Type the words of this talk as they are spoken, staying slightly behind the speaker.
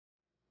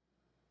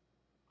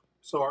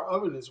So our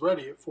oven is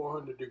ready at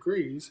 400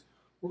 degrees.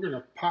 We're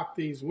going to pop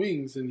these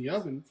wings in the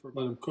oven for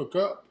let them cook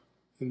up.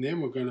 And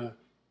then we're going to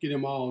get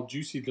them all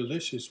juicy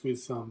delicious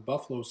with some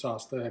buffalo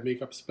sauce that I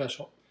make up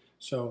special.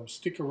 So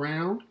stick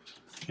around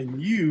and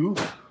you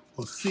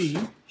will see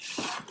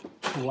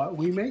what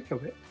we make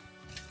of it.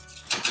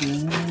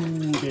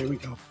 Ooh, there we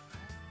go.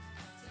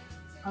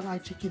 I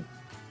like chicken.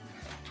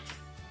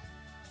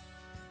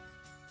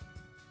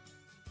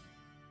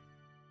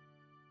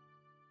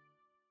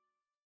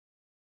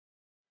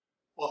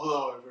 Well,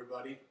 hello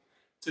everybody.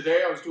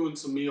 Today I was doing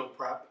some meal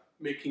prep,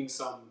 making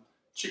some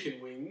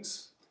chicken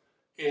wings,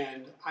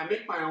 and I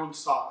make my own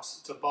sauce.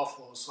 It's a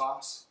buffalo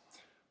sauce,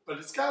 but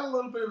it's got a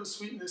little bit of a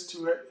sweetness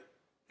to it.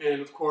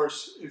 And of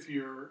course, if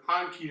you're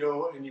on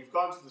keto and you've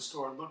gone to the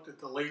store and looked at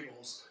the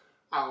labels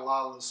on a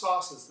lot of the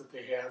sauces that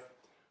they have,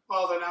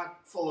 well, they're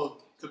not full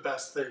of the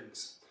best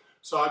things.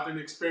 So I've been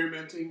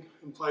experimenting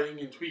and playing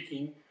and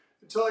tweaking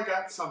until I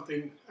got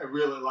something I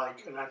really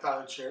like, and I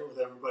thought I'd share it with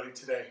everybody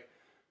today.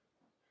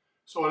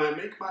 So when I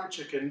make my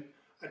chicken,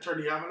 I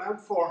turn the oven on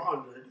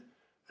 400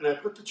 and I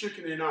put the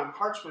chicken in on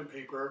parchment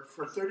paper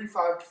for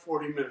 35 to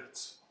 40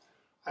 minutes.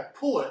 I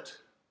pull it,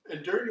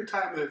 and during the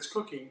time that it's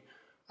cooking,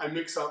 I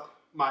mix up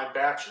my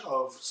batch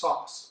of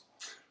sauce,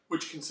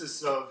 which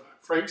consists of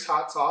Frank's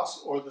hot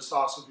sauce or the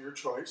sauce of your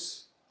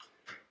choice,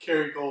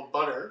 Kerry Gold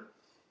butter,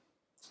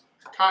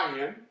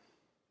 cayenne,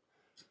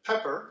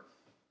 pepper,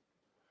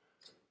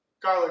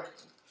 garlic,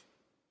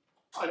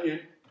 onion,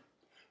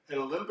 and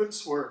a little bit of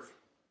Swerve.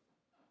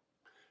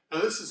 Now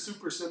this is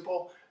super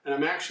simple, and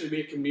I'm actually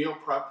making meal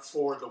prep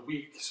for the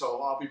week,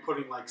 so I'll be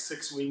putting like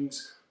 6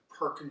 wings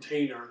per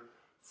container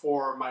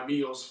for my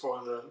meals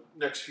for the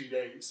next few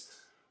days.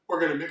 We're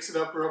going to mix it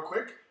up real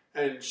quick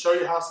and show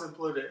you how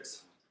simple it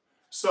is.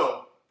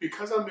 So,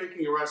 because I'm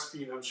making a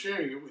recipe and I'm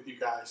sharing it with you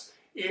guys,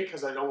 and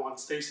because I don't want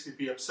Stacy to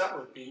be upset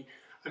with me,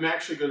 I'm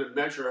actually going to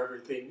measure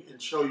everything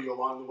and show you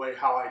along the way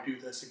how I do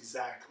this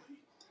exactly.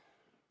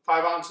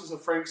 5 ounces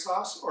of Frank's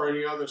sauce or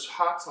any other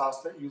hot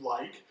sauce that you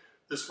like.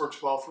 This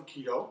works well for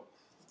keto.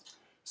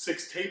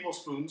 6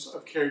 tablespoons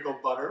of Kerry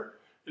Gold butter,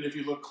 and if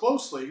you look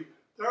closely,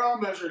 they're all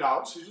measured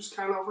out, so you just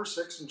count over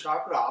 6 and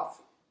chop it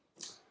off.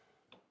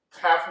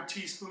 Half a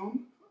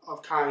teaspoon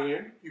of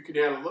cayenne. You can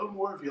add a little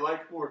more if you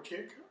like more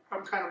kick.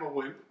 I'm kind of a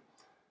wimp.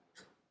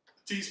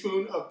 A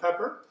teaspoon of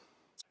pepper,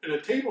 and a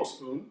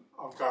tablespoon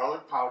of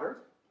garlic powder,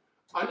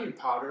 onion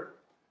powder,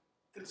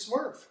 and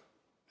Swerve.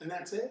 And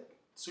that's it.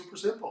 Super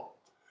simple.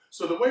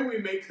 So the way we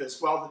make this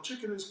while the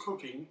chicken is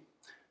cooking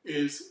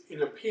is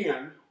in a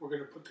pan, we're going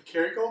to put the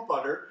Kerry Gold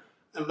butter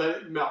and let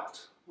it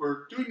melt.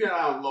 We're doing that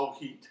on low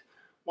heat.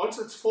 Once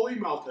it's fully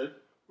melted,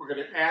 we're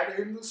going to add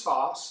in the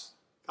sauce,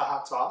 the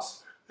hot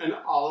sauce, and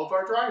all of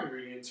our dry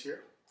ingredients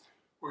here.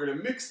 We're going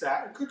to mix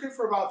that and cook it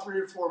for about 3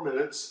 or 4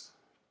 minutes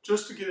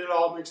just to get it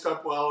all mixed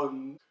up well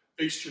and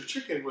baste your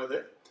chicken with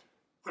it.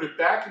 Put it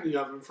back in the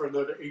oven for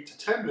another 8 to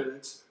 10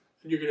 minutes,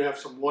 and you're going to have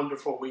some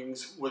wonderful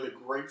wings with a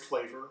great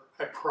flavor,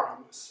 I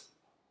promise.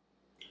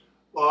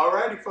 Well,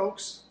 alrighty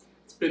folks.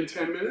 It's been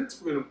 10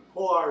 minutes. We're going to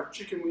pull our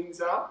chicken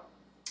wings out.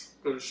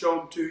 I'm going to show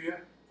them to you,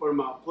 put them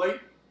on a plate,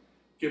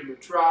 give them a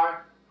try.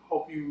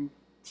 Hope you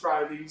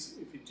try these.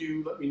 If you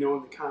do, let me know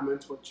in the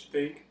comments what you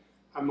think.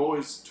 I'm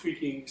always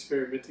tweaking,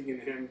 experimenting,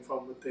 and having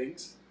fun with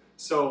things.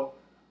 So,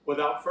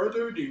 without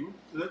further ado,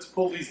 let's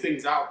pull these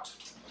things out.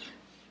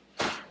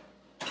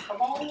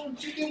 Come on,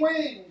 chicken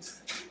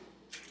wings!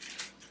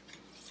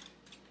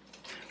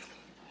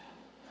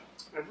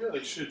 I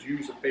really should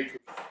use a baker's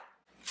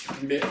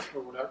mitt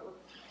or whatever.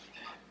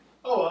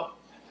 Oh well.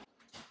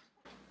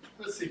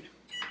 Let's see.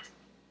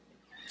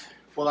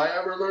 Will I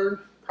ever learn?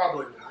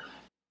 Probably not.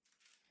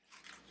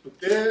 So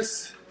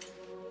this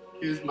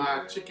is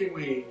my chicken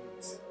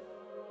wings.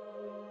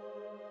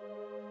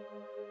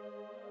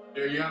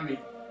 They're yummy.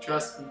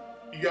 Trust me.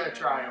 You gotta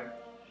try them.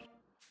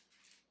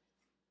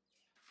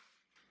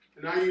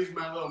 And I use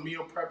my little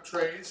meal prep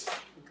trays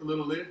with the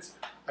little lids.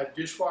 I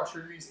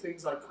dishwasher these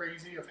things like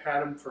crazy. I've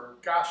had them for,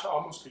 gosh,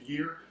 almost a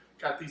year.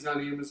 Got these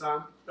on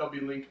Amazon. They'll be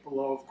linked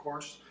below, of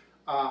course.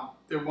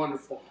 They're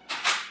wonderful.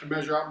 I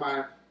measure out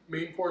my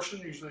main portion,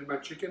 usually my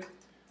chicken,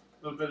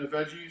 a little bit of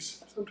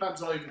veggies.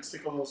 Sometimes I'll even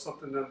stick a little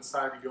something on the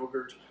side of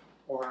yogurt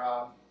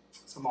or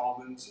some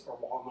almonds or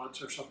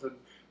walnuts or something.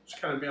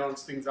 Just kind of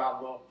balance things out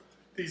a little.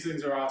 These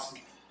things are awesome.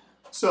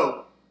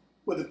 So,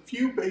 with a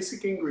few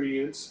basic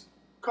ingredients,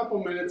 a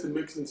couple minutes of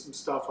mixing some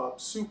stuff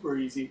up, super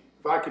easy.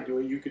 If I could do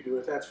it, you could do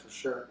it, that's for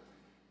sure.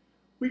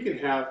 We can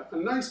have a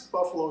nice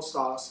buffalo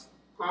sauce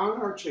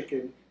on our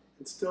chicken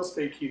and still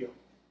stay keto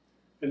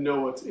and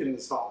know what's in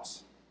the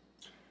sauce.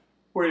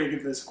 We're going to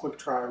give this a quick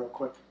try real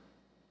quick.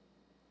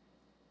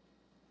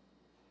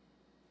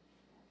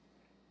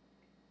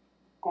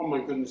 Oh my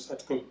goodness,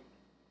 that's good.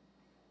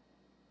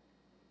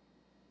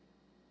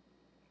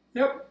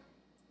 Yep,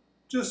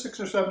 just 6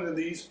 or 7 of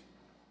these.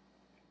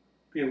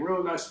 Be a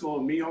real nice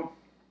little meal.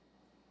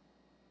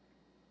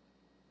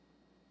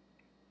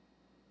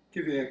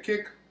 Give you a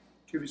kick,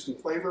 give you some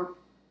flavor.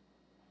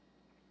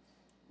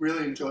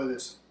 Really enjoy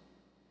this.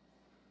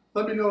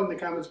 Let me know in the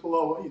comments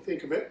below what you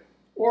think of it.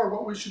 or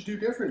what we should do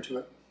different to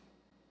it.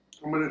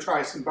 I'm going to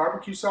try some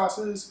barbecue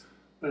sauces.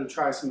 I'm going to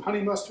try some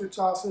honey mustard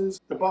sauces.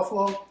 The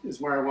buffalo is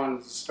where I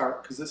wanted to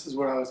start because this is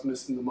what I was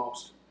missing the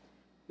most.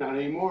 Not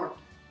anymore.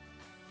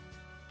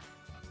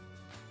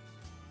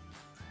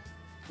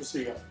 We'll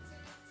see you.